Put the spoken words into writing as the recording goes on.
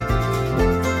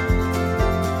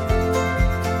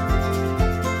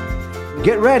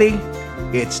Get ready.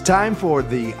 It's time for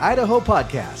the Idaho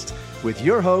Podcast with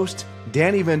your host,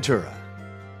 Danny Ventura.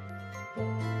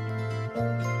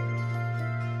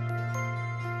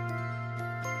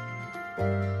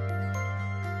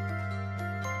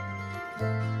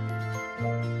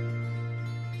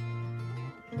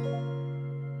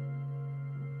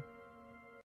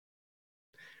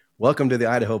 Welcome to the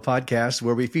Idaho Podcast,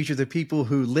 where we feature the people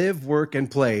who live, work, and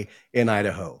play in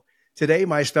Idaho. Today,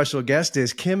 my special guest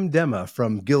is Kim Demma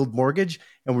from Guild Mortgage,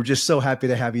 and we're just so happy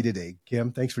to have you today.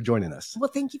 Kim, thanks for joining us.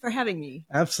 Well, thank you for having me.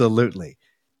 Absolutely.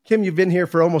 Kim, you've been here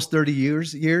for almost 30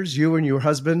 years. You and your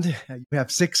husband. You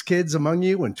have 6 kids among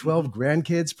you and 12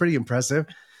 grandkids. Pretty impressive.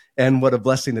 And what a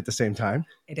blessing at the same time.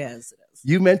 It is.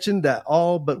 You mentioned that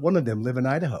all but one of them live in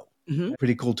Idaho. Mm-hmm.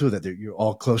 Pretty cool, too, that you're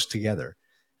all close together.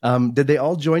 Did they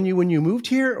all join you when you moved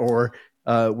here, or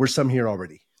were some here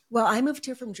already? Well, I moved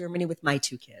here from Germany with my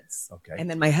 2 kids. Okay. And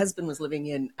then my husband was living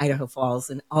in Idaho Falls,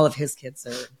 and all of his kids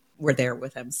were there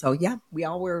with him. So, yeah, we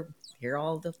all were here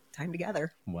all the time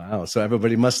together. Wow. So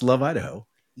everybody must love Idaho.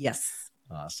 Yes.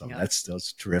 Awesome. Yeah.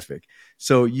 That's terrific.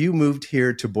 So you moved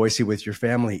here to Boise with your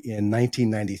family in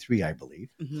 1993, I believe,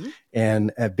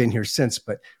 and have been here since.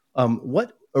 But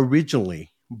what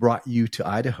originally brought you to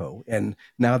Idaho? And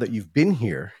now that you've been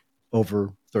here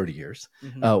over 30 years,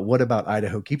 what about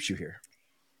Idaho keeps you here?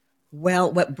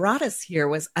 Well, what brought us here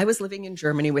was I was living in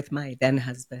Germany with my then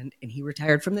husband, and he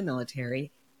retired from the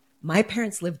military. My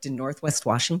parents lived in Northwest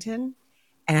Washington,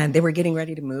 and they were getting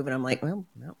ready to move. And I'm like, well,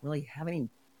 I don't really have any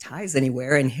ties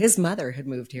anywhere. And his mother had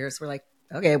moved here. So we're like,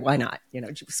 okay, why not?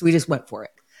 So we just went for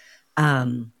it.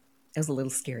 It was a little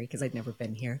scary because I'd never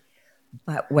been here.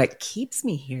 But what keeps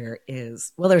me here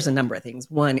is, well, there's a number of things.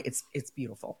 One, it's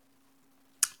beautiful.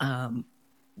 I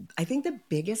think the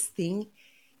biggest thing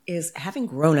is having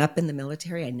grown up in the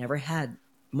military, I never had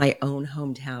my own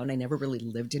hometown. I never really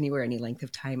lived anywhere any length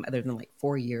of time other than like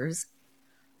 4 years.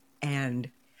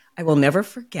 And I will never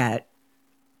forget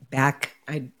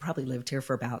I probably lived here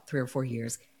for about 3 or 4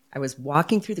 years. I was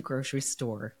walking through the grocery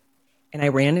store and I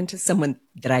ran into someone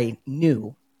that I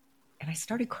knew and I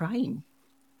started crying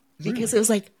because it was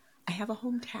like, I have a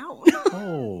hometown.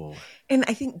 Oh. And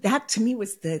I think that to me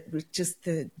was the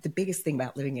biggest thing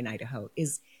about living in Idaho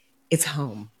is it's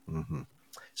home. Mm-hmm.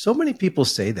 So many people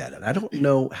say that, and I don't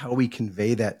know how we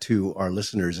convey that to our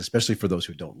listeners, especially for those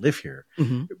who don't live here,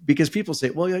 because people say,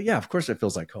 well, yeah, of course it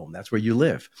feels like home. That's where you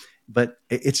live. But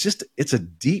it's a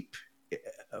deep,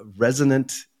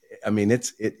 resonant,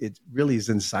 it really is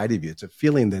inside of you. It's a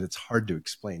feeling that it's hard to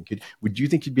explain. Would you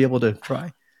think you'd be able to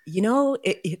try?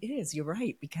 It is. You're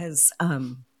right. Because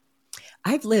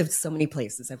I've lived so many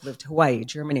places. I've lived Hawaii,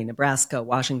 Germany, Nebraska,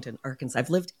 Washington, Arkansas. I've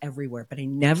lived everywhere, but I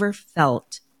never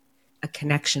felt a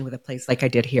connection with a place like I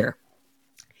did here.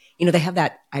 They have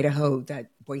that Idaho,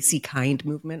 that Boise Kind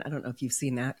movement. I don't know if you've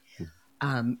seen that.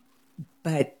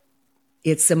 But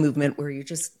it's a movement where you're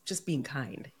just being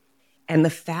kind. And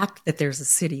the fact that there's a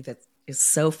city that is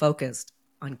so focused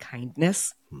on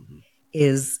kindness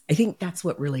I think that's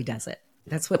what really does it.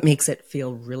 That's what makes it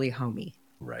feel really homey.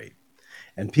 Right.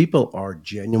 And people are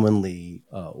genuinely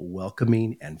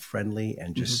welcoming and friendly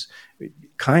and just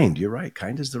kind. You're right.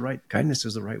 Kindness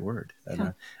is the right word.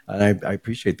 And, and I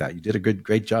appreciate that. You did a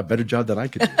great job, better job than I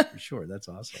could do, for sure. That's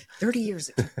awesome. 30 years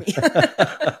it took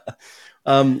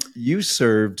me. You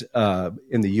served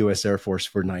in the U.S. Air Force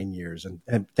for 9 years,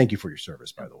 and thank you for your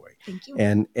service, by the way. Thank you.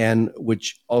 And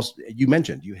which also you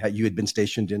mentioned you had been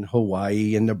stationed in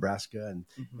Hawaii and Nebraska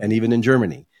and even in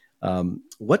Germany.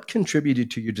 What contributed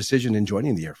to your decision in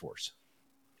joining the Air Force?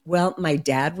 Well, my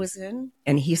dad was in,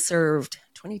 and he served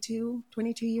 22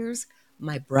 years.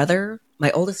 My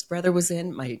oldest brother was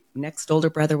in. My next older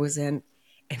brother was in.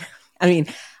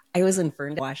 And I was in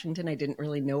Ferndale, Washington. I didn't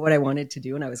really know what I wanted to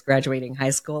do, and I was graduating high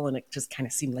school, and it just kind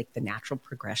of seemed like the natural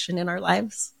progression in our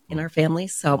lives, in our family.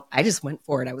 So I just went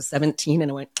for it. I was 17, and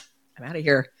I went, I'm out of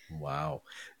here. Wow.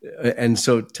 And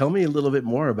so tell me a little bit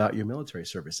more about your military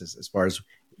services as far as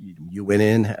you went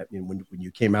in, when you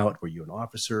came out, were you an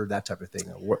officer, that type of thing?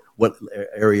 What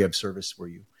area of service were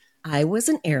you? I was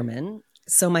an airman.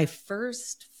 So my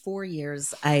first 4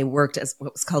 years, I worked as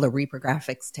what was called a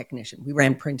reprographics technician. We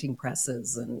ran printing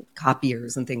presses and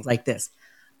copiers and things like this.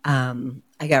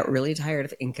 I got really tired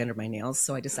of ink under my nails,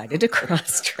 so I decided to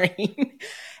cross-train.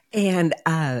 And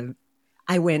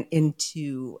I went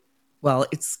into,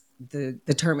 it's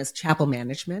the term is chapel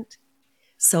management.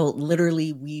 So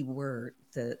literally we were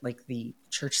the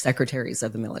church secretaries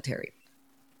of the military,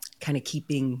 kind of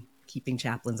keeping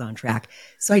chaplains on track.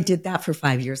 So I did that for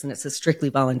 5 years, and it's a strictly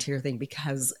volunteer thing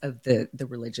because of the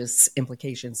religious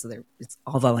implications. So it's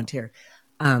all volunteer.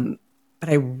 but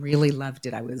I really loved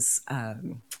it. I was,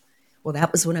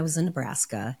 that was when I was in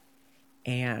Nebraska.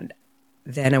 And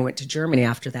then I went to Germany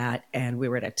after that, and we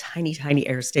were at a tiny, tiny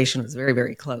air station. It was very,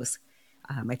 very close.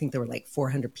 I think there were like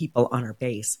 400 people on our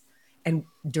base. And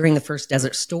during the first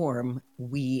Desert Storm,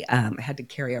 we had to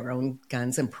carry our own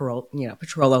guns and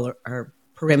patrol our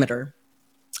perimeter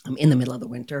in the middle of the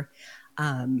winter.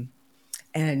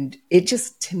 And it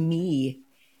just, to me,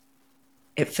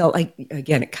 it felt like,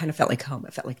 again, it kind of felt like home.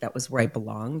 It felt like that was where I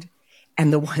belonged.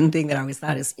 And the one thing that I always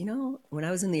thought is, when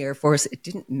I was in the Air Force, it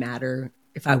didn't matter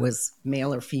if I was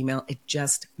male or female. It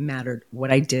just mattered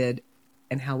what I did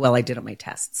and how well I did on my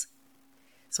tests.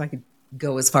 So I could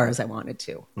go as far as I wanted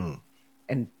to.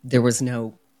 And there was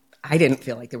I didn't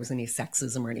feel like there was any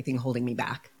sexism or anything holding me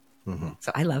back.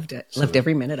 So I loved it. Loved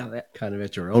every minute of it. Kind of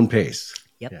at your own pace.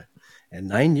 Yep. Yeah. And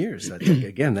 9 years, I think,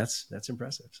 again, that's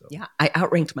impressive. So yeah, I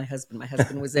outranked my husband.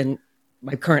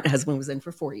 My current husband was in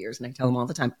for 4 years, and I tell him all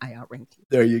the time, I outranked you.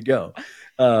 There you go.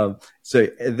 So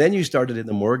then you started in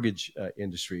the mortgage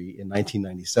industry in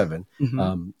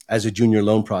 1997 as a junior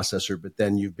loan processor, but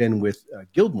then you've been with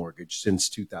Guild Mortgage since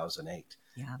 2008.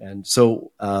 Yeah. And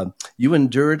so you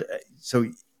endured,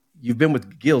 you've been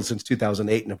with Guild since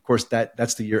 2008. And of course,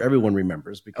 that's the year everyone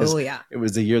remembers because it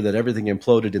was the year that everything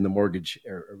imploded in the mortgage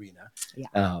arena.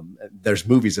 Yeah. There's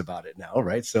movies about it now,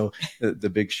 right? So The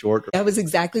Big Short. That was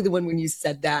exactly the one when you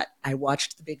said that. I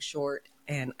watched The Big Short,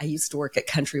 and I used to work at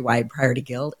Countrywide prior to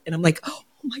Guild. And I'm like, oh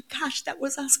my gosh, that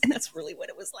was us. And that's really what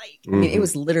it was like. I mean, it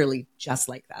was literally just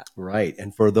like that. Right.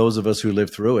 And for those of us who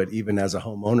lived through it, even as a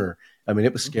homeowner, I mean,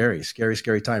 it was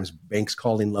scary times. Banks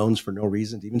calling loans for no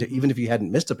reason, even if you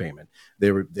hadn't missed a payment,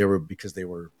 they were because they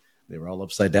were all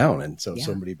upside down. And so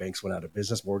many banks went out of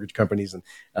business, mortgage companies. And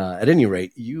at any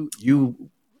rate,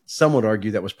 some would argue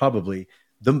that was probably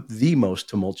the most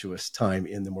tumultuous time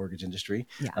in the mortgage industry,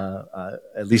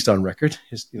 at least on record,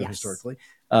 historically.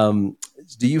 Do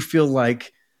you feel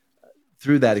like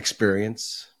through that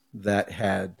experience that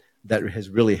has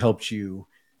really helped you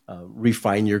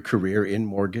refine your career in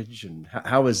mortgage, and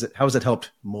how has it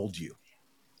helped mold you?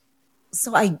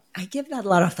 So I give that a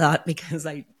lot of thought because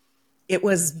it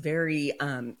was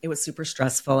super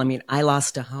stressful. I mean, I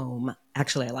lost a home.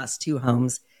 Actually, I lost 2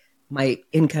 homes. My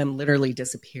income literally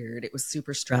disappeared. It was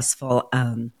super stressful.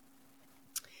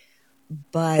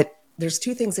 But there's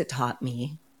 2 things it taught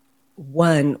me.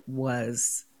 One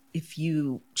was, if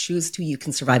you choose to, you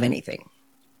can survive anything.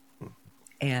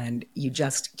 And you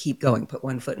just keep going, put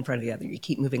one foot in front of the other. You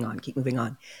keep moving on, keep moving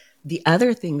on. The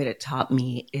other thing that it taught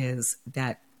me is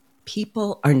that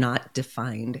people are not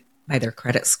defined by their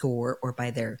credit score or by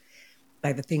the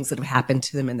things that have happened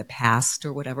to them in the past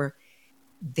or whatever.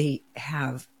 They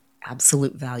have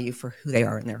absolute value for who they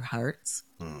are in their hearts.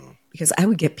 Because I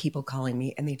would get people calling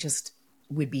me and they just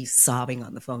would be sobbing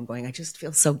on the phone going, I just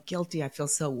feel so guilty. I feel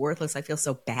so worthless. I feel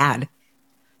so bad.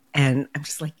 And I'm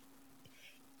just like,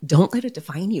 don't let it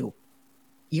define you.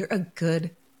 You're a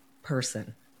good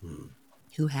person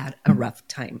who had a rough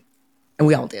time. And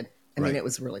we all did. I mean, it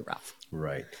was really rough.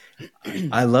 Right.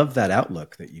 I love that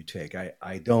outlook that you take.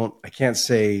 I can't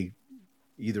say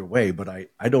either way, but I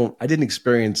didn't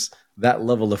experience that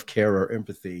level of care or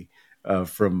empathy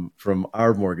from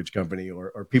our mortgage company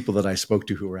or people that I spoke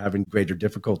to who were having greater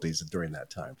difficulties during that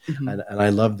time. And I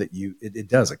love that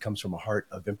it comes from a heart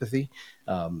of empathy.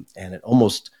 And it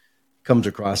almost comes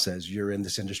across as you're in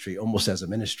this industry almost as a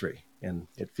ministry, and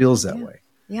it feels that way.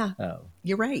 Yeah.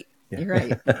 You're right. Yeah. You're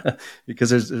right. Because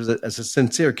there's a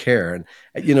sincere care. And,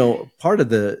 part of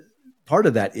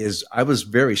that is I was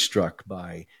very struck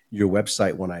by your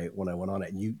website when I went on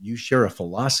it, and you share a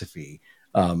philosophy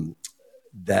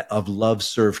that of love,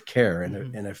 serve, care.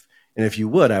 And if you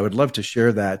would, I would love to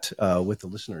share that with the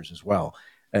listeners as well.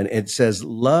 And it says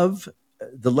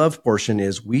the love portion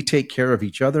is, we take care of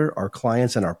each other, our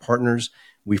clients, and our partners.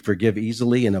 We forgive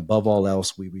easily, and above all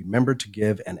else, we remember to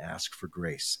give and ask for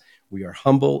grace. We are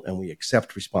humble and we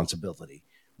accept responsibility.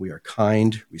 We are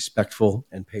kind, respectful,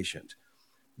 and patient.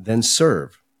 Then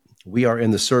serve. We are in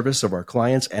the service of our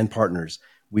clients and partners.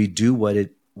 We do what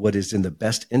is in the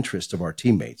best interest of our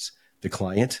teammates, the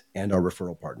client, and our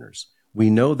referral partners. We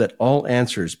know that all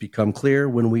answers become clear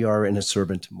when we are in a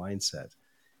servant mindset.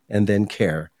 And then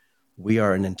care. We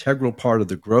are an integral part of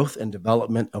the growth and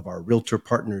development of our realtor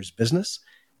partners' business.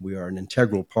 We are an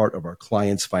integral part of our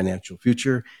clients' financial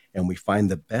future, and we find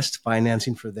the best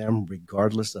financing for them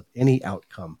regardless of any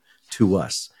outcome to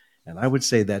us. And I would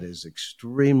say that is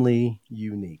extremely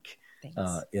unique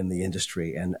in the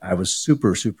industry. And I was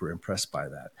super, super impressed by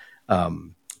that.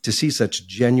 To see such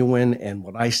genuine and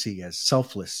what I see as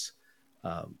selfless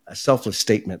a selfless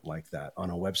statement like that on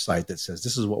a website that says,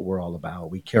 this is what we're all about.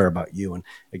 We care about you. And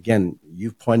again,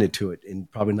 you've pointed to it, and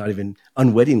probably not even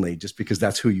unwittingly, just because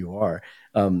that's who you are.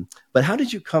 But how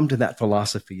did you come to that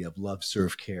philosophy of love,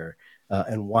 serve, care?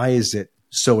 And why is it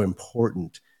so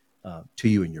important to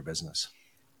you in your business?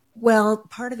 Well,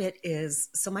 part of it is,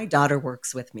 so my daughter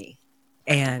works with me,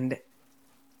 and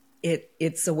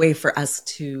it's a way for us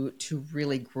to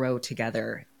really grow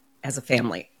together as a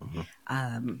family.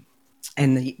 Mm-hmm.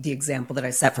 And the example that I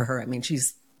set for her, I mean,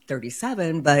 she's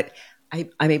 37, but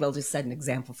I'm able to set an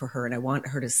example for her, and I want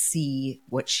her to see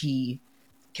what she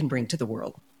can bring to the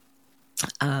world.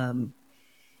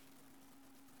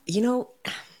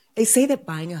 They say that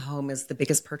buying a home is the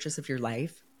biggest purchase of your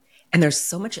life, and there's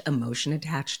so much emotion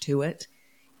attached to it,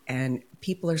 and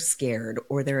people are scared,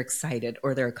 or they're excited,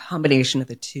 or they're a combination of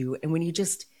the two. And when you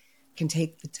just can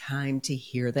take the time to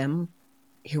hear them,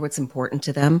 hear what's important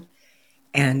to them,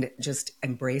 and just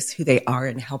embrace who they are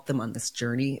and help them on this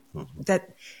journey, mm-hmm.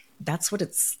 that's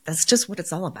just what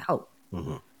it's all about.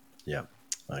 Mm-hmm. Yeah,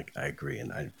 I agree.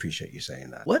 And I appreciate you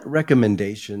saying that. What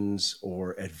recommendations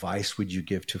or advice would you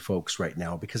give to folks right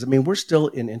now? Because I mean, we're still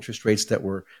in interest rates that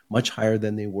were much higher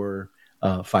than they were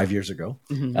 5 years ago.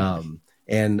 Mm-hmm.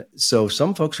 And so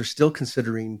some folks are still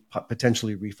considering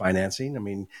potentially refinancing. I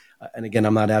mean, and again,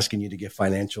 I'm not asking you to give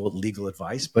financial legal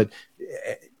advice, but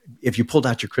if you pulled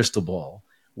out your crystal ball,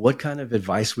 what kind of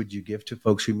advice would you give to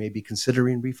folks who may be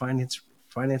considering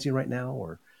financing right now?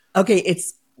 Or okay,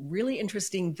 it's really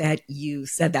interesting that you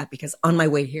said that, because on my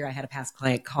way here, I had a past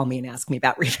client call me and ask me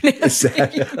about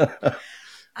refinancing.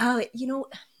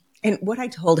 And what I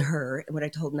told her and what I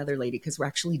told another lady, because we're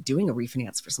actually doing a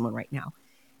refinance for someone right now,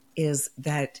 is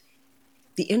that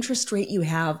the interest rate you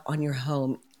have on your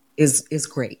home is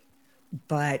great.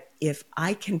 But if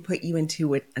I can put you into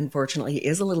what unfortunately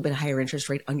is a little bit higher interest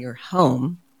rate on your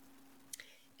home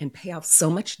and pay off so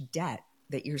much debt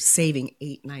that you're saving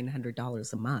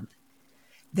 $800-900 a month,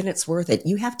 then it's worth it.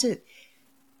 You have to,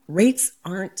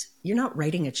 you're not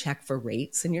writing a check for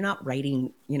rates, and you're not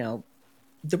writing,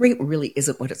 the rate really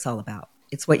isn't what it's all about.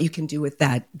 It's what you can do with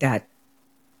that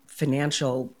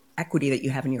financial equity that you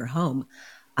have in your home.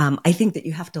 I think that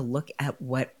you have to look at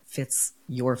what fits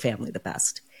your family the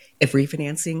best. If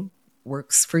refinancing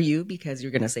works for you because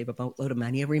you're going to save a boatload of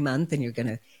money every month and you're going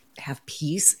to have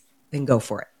peace, then go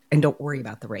for it. And don't worry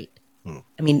about the rate.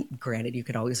 I mean, granted, you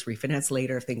could always refinance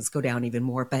later if things go down even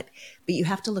more, but you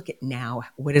have to look at now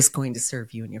what is going to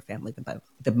serve you and your family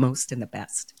the most and the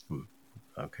best.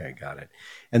 Okay, got it.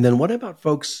 And then what about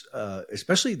folks,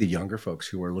 especially the younger folks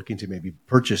who are looking to maybe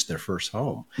purchase their first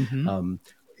home? Mm-hmm.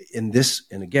 In this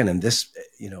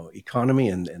economy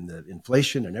and the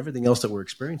inflation and everything else that we're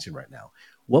experiencing right now,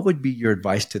 what would be your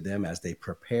advice to them as they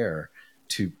prepare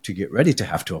to get ready to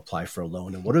have to apply for a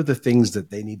loan? And what are the things that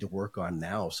they need to work on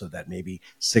now so that maybe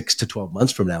 6 to 12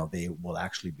 months from now, they will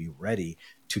actually be ready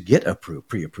to get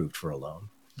pre-approved for a loan?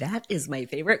 That is my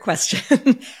favorite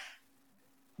question.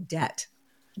 Debt.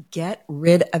 Get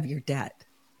rid of your debt.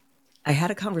 I had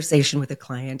a conversation with a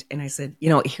client and I said,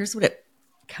 here's what it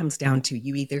comes down to.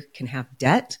 You either can have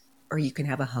debt or you can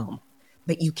have a home,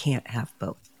 but you can't have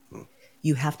both.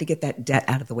 You have to get that debt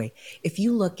out of the way. If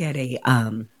you look at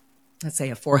let's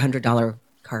say a $400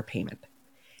 car payment,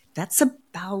 that's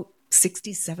about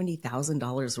 $60,000,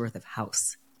 $70,000 worth of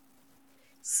house.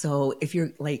 So if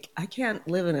you're like, I can't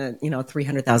live in a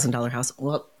 $300,000 house,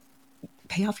 well,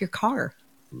 pay off your car.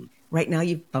 Right now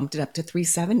you've bumped it up to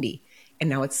 $370,000, and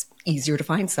now it's easier to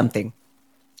find something.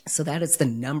 So that is the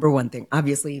number one thing.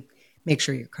 Obviously, make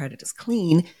sure your credit is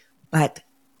clean, but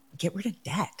get rid of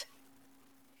debt.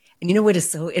 And you know what is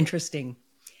so interesting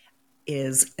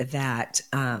is that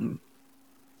I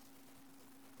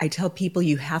tell people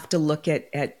you have to look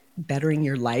at bettering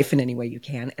your life in any way you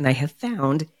can. And I have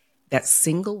found that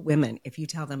single women, if you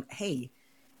tell them, hey,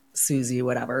 Susie,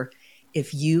 whatever,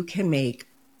 if you can make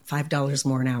 $5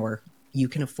 more an hour, you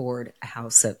can afford a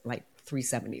house at like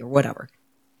 $370 or whatever,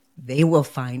 they will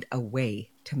find a way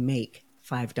to make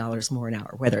 $5 more an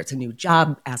hour, whether it's a new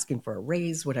job, asking for a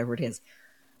raise, whatever it is.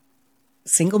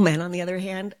 Single men, on the other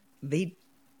hand, they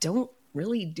don't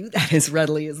really do that as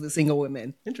readily as the single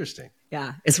women. Interesting.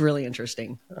 Yeah, it's really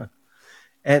interesting. Huh.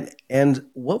 And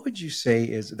what would you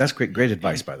say that's great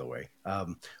advice, by the way.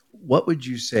 What would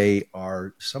you say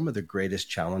are some of the greatest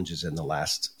challenges in the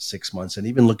last 6 months, and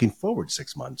even looking forward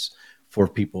 6 months, for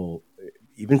people,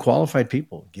 even qualified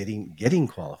people, getting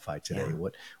qualified today? Yeah.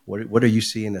 What are you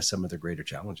seeing as some of the greater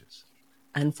challenges?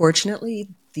 Unfortunately,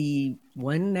 the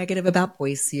one negative about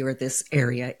Boise or this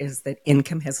area is that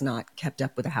income has not kept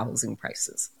up with the housing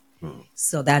prices.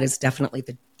 So that is definitely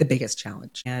the biggest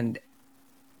challenge. And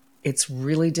It's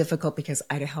really difficult because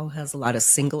Idaho has a lot of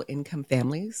single income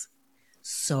families.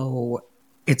 So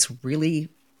it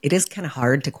is kind of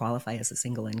hard to qualify as a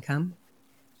single income.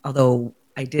 Although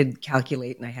I did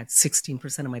calculate and I had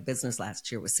 16% of my business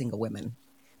last year was single women,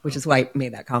 which is why I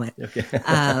made that comment. Okay.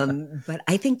 But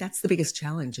I think that's the biggest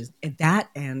challenge is that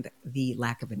and the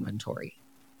lack of inventory.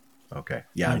 Okay.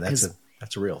 Yeah,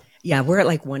 that's real. Yeah, we're at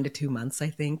like 1 to 2 months, I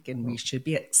think, and we should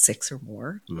be at 6 or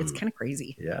more. It's kind of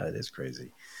crazy. Yeah, it is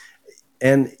crazy.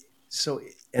 And so,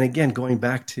 and again, going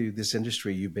back to this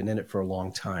industry, you've been in it for a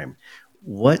long time.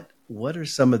 What are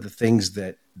some of the things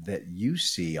that you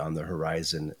see on the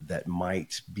horizon that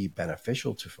might be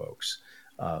beneficial to folks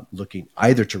looking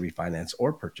either to refinance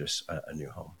or purchase a new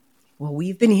home? Well,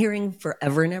 we've been hearing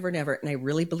forever and ever and ever, and I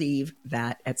really believe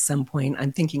that at some point,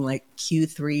 I'm thinking like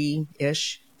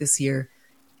Q3-ish this year,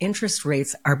 interest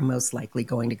rates are most likely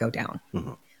going to go down.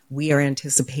 Mm-hmm. We are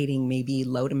anticipating maybe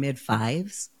low to mid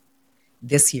fives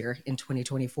this year in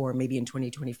 2024. Maybe in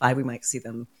 2025, we might see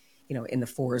them, in the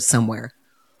fours somewhere.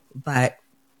 But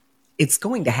it's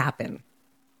going to happen.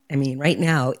 I mean, right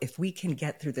now, if we can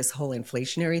get through this whole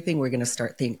inflationary thing, we're going to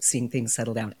start seeing things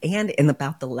settle down. And in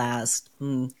about the last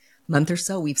month or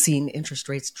so, we've seen interest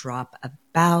rates drop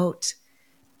about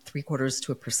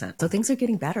 0.75%. So things are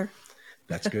getting better.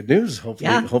 That's good news.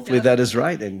 Hopefully that is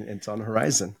right, and it's on the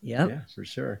horizon. Yep. Yeah, for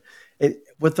sure.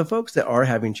 With the folks that are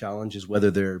having challenges,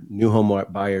 whether they're new home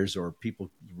buyers or people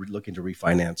looking to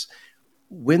refinance,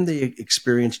 when they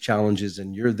experience challenges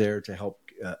and you're there to help,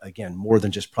 again, more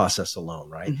than just process a loan,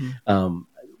 right?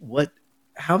 Mm-hmm.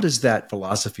 How does that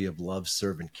philosophy of love,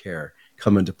 serve, and care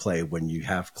come into play when you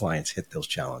have clients hit those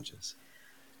challenges?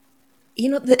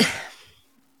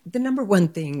 The number one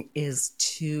thing is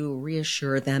to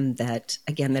reassure them that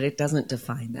it doesn't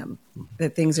define them, mm-hmm.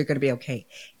 that things are going to be okay.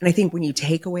 And I think when you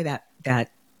take away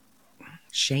that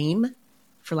shame,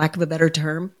 for lack of a better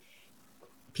term,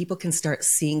 people can start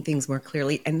seeing things more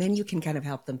clearly, and then you can kind of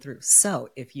help them through. So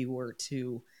if you were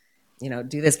to,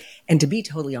 do this, and to be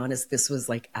totally honest, this was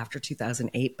like after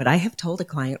 2008, but I have told a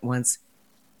client once,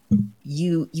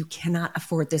 you cannot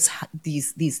afford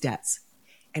these debts,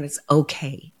 and it's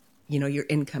okay. Your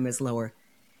income is lower.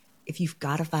 If you've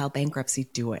got to file bankruptcy,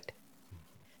 do it.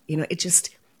 You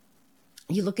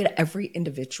look at every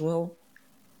individual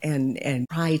and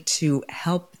try to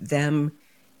help them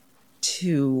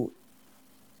to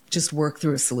just work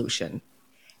through a solution.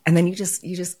 And then you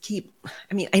just keep,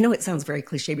 I know it sounds very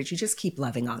cliche, but you just keep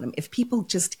loving on them. If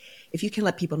you can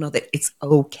let people know that it's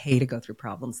okay to go through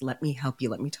problems, let me help you,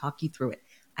 let me talk you through it.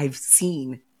 I've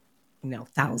seen,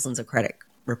 thousands of credit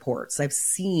reports. I've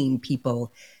seen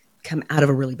people come out of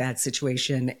a really bad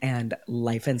situation and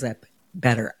life ends up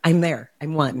better. I'm there.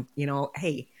 I'm one,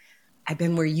 hey, I've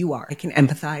been where you are. I can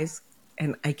empathize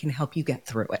and I can help you get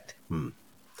through it. And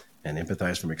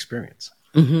empathize from experience.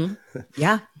 Mm-hmm.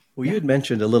 Yeah. Well, you had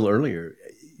mentioned a little earlier,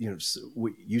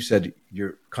 you said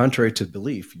you're contrary to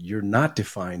belief, you're not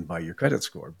defined by your credit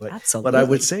score. But I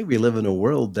would say we live in a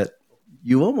world that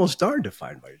you almost are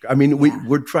defined by your,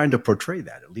 we're trying to portray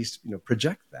that, at least,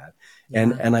 project that.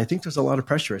 Yeah. And I think there's a lot of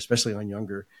pressure, especially on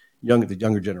the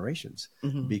younger generations,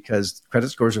 mm-hmm. because credit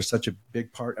scores are such a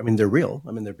big part. They're real.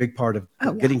 They're a big part of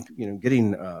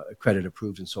getting credit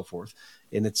approved and so forth.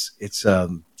 And it's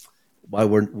why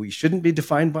we shouldn't be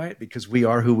defined by it, because we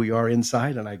are who we are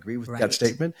inside. And I agree with that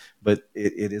statement, but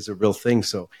it is a real thing.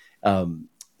 So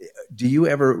do you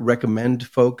ever recommend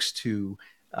folks to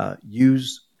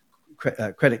use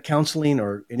credit counseling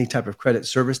or any type of credit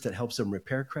service that helps them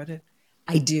repair credit?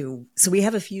 I do. So we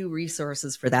have a few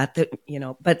resources for that,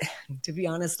 but to be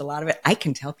honest, a lot of it, I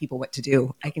can tell people what to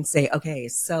do. I can say, okay,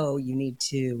 so you need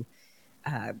to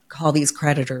call these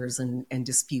creditors and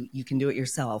dispute. You can do it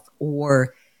yourself.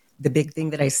 Or the big thing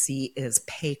that I see is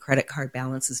pay credit card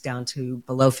balances down to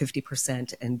below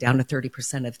 50% and down to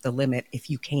 30% of the limit if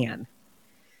you can.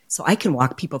 So I can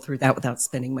walk people through that without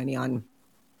spending money on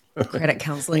credit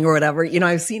counseling or whatever.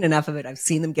 I've seen enough of it. I've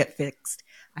seen them get fixed.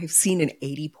 I've seen an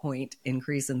 80-point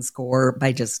increase in score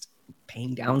by just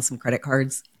paying down some credit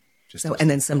cards. And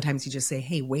then sometimes you just say,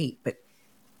 hey, wait, but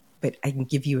I can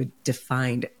give you a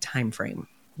defined time frame.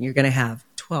 You're going to have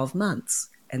 12 months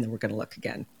and then we're going to look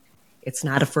again. It's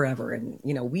not a forever. And,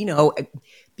 we know,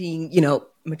 being,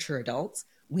 mature adults,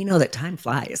 we know that time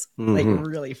flies like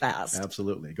really fast.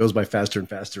 Absolutely. It goes by faster and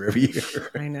faster every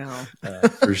year. I know.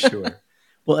 For sure.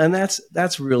 Well, and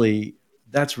that's really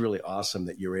awesome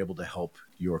that you're able to help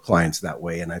your clients that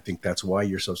way. And I think that's why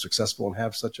you're so successful and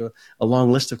have such a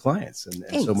long list of clients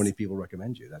and so many people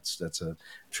recommend you. That's a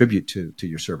tribute to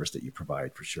your service that you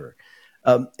provide, for sure.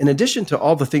 In addition to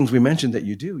all the things we mentioned that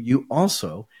you do, you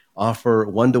also offer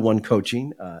one-to-one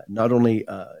coaching, not only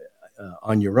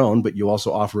on your own, but you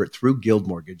also offer it through Guild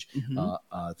Mortgage,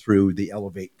 through the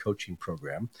Elevate coaching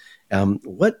program.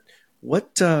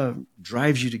 What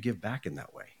drives you to give back in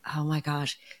that way? Oh my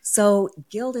gosh. So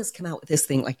Guild has come out with this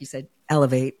thing, like you said,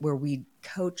 Elevate, where we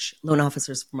coach loan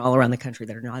officers from all around the country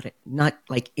that are not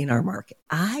like in our market.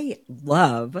 I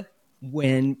love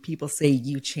when people say,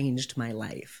 you changed my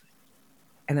life.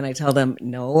 And then I tell them,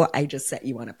 no, I just set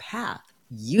you on a path.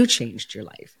 You changed your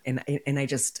life. And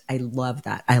I love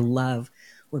that. I love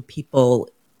when people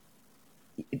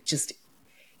just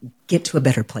get to a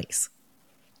better place.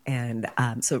 And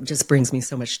so it just brings me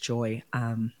so much joy.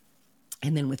 And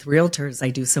then with realtors,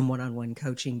 I do some one-on-one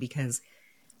coaching because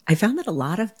I found that a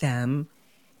lot of them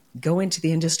go into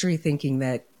the industry thinking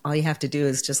that all you have to do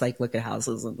is just like look at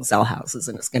houses and sell houses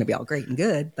and it's going to be all great and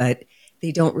good. But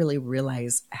they don't really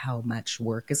realize how much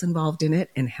work is involved in it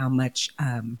and how much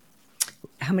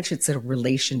it's a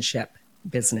relationship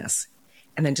business.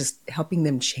 And then just helping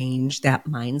them change that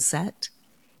mindset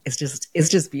is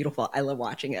just beautiful. I love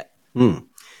watching it.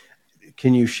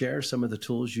 Can you share some of the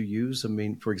tools you use? I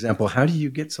mean, for example, how do you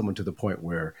get someone to the point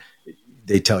where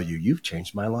they tell you, you've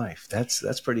changed my life?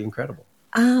 That's pretty incredible.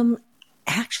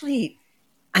 Actually,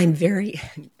 I'm very,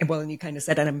 well, and you kind of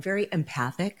said it, I'm very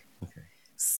empathic. Okay.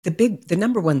 The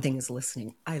number one thing is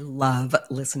listening. I love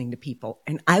listening to people,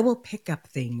 and I will pick up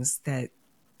things that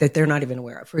they're not even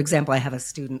aware of. For example, I have a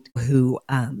student who,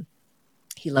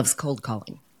 he loves cold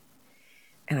calling.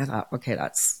 And I thought, okay,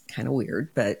 that's kind of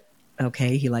weird, but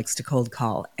okay, he likes to cold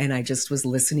call. And I just was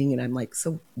listening and I'm like,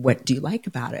 so what do you like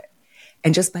about it?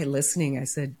 And just by listening, I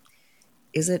said,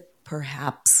 is it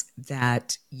perhaps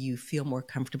that you feel more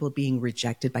comfortable being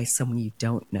rejected by someone you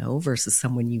don't know versus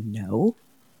someone you know?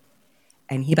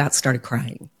 And he about started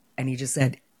crying. And he just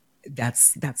said,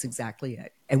 that's exactly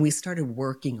it. And we started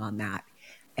working on that.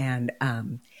 And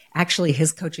actually,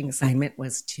 his coaching assignment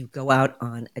was to go out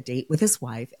on a date with his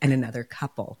wife and another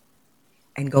couple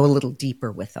and go a little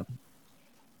deeper with them.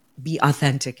 Be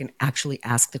authentic and actually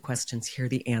ask the questions, hear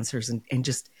the answers, and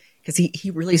just because he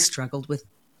really struggled with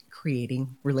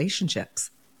creating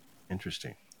relationships.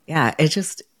 Interesting. Yeah,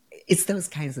 it's those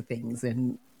kinds of things.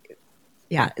 And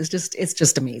yeah, it's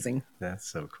just amazing. That's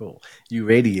so cool. You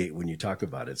radiate when you talk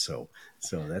about it. So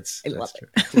that's love true.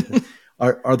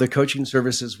 Are the coaching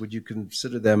services, would you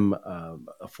consider them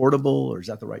affordable, or is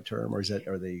that the right term, or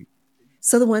are they?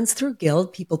 So the ones through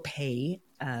Guild, people pay.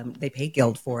 They pay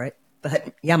Guild for it.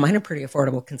 But yeah, mine are pretty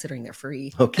affordable considering they're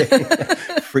free. Okay.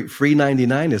 Free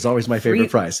 99 is always my favorite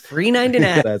price. Free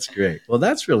 99. That's great. Well,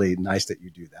 that's really nice that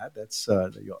you do that. That's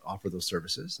that you offer those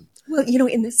services. Well,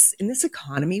 in this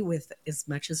economy, with as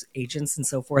much as agents and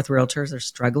so forth, realtors are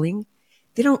struggling,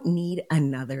 they don't need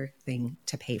another thing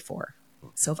to pay for.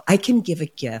 So if I can give a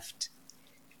gift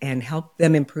and help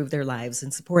them improve their lives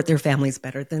and support their families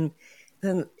better, then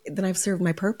I've served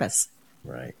my purpose.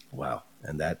 Right. Wow.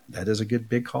 And that is a good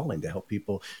big calling, to help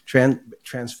people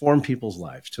transform people's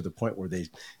lives to the point where they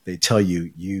tell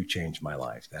you changed my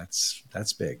life. That's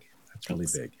big. That's really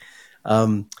big.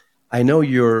 I know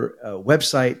your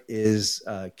website is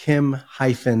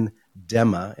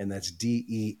Kim-Demma, and that's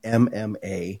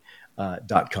DEMMA.com.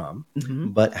 Mm-hmm.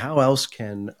 But how else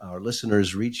can our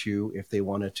listeners reach you if they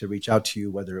wanted to reach out to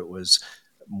you, whether it was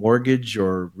mortgage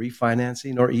or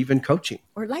refinancing or even coaching?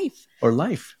 Or life.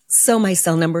 So my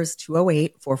cell number is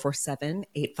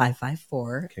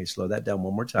 208-447-8554. Okay, slow that down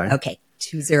one more time. Okay,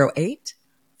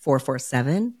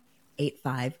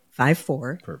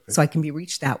 208-447-8554. Perfect. So I can be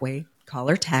reached that way, call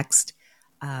or text.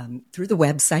 Through the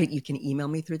website, you can email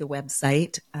me through the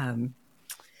website.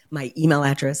 My email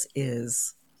address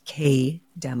is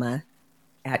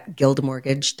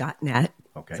kdemma@guildmortgage.net.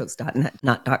 Okay. So it's .net,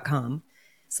 not .com.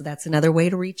 So that's another way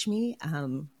to reach me.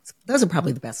 Those are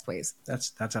probably the best ways.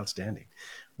 That's outstanding.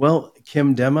 Well,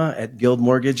 Kim-Demma at Guild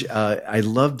Mortgage, I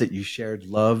love that you shared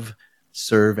love,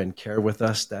 serve, and care with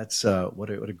us. That's what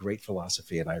a great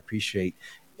philosophy, and I appreciate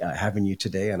having you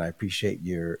today, and I appreciate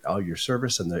all your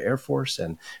service in the Air Force,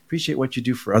 and appreciate what you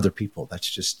do for other people. That's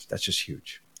just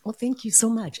huge. Well, thank you so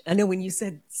much. I know when you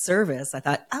said service, I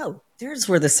thought, oh, there's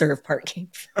where the serve part came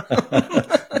from.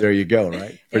 There you go,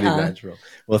 right? Pretty natural.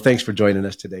 Well, thanks for joining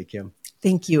us today, Kim.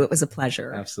 Thank you. It was a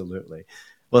pleasure. Absolutely.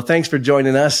 Well, thanks for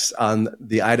joining us on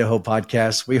the Idaho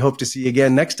Podcast. We hope to see you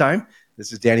again next time.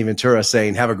 This is Danny Ventura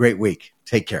saying, have a great week.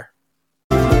 Take care.